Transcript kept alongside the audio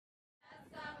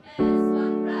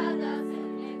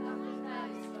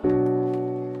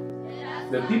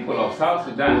The people of South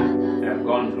Sudan have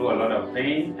gone through a lot of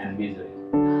pain and misery,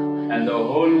 and the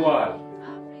whole world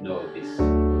knows this.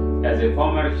 As a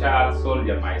former child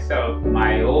soldier myself,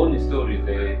 my own story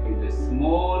is a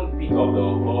small bit of the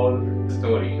whole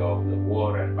story of the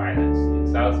war and violence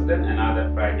in South Sudan and other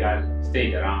fragile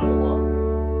states around the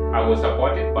world. I was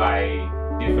supported by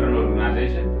different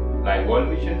organizations like World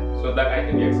Vision so that I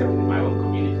can be accepted in my own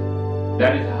community.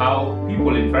 That is how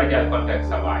people in fragile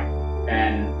contexts survive.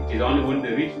 And it is only when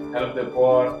the rich help the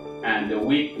poor and the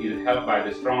weak is helped by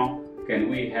the strong can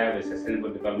we have a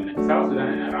sustainable development in South Sudan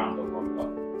and around the whole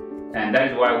world. And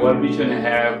that is why World Vision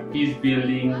have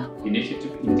peace-building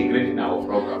initiative integrated in our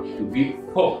program to give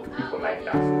hope to people like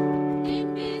that.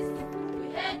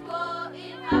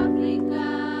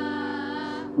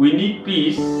 We need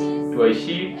peace to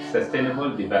achieve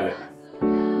sustainable development.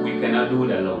 We cannot do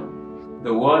it alone.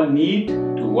 The world needs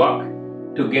to work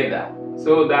together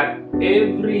so that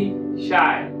every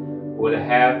child will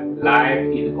have life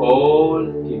in all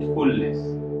its fullness.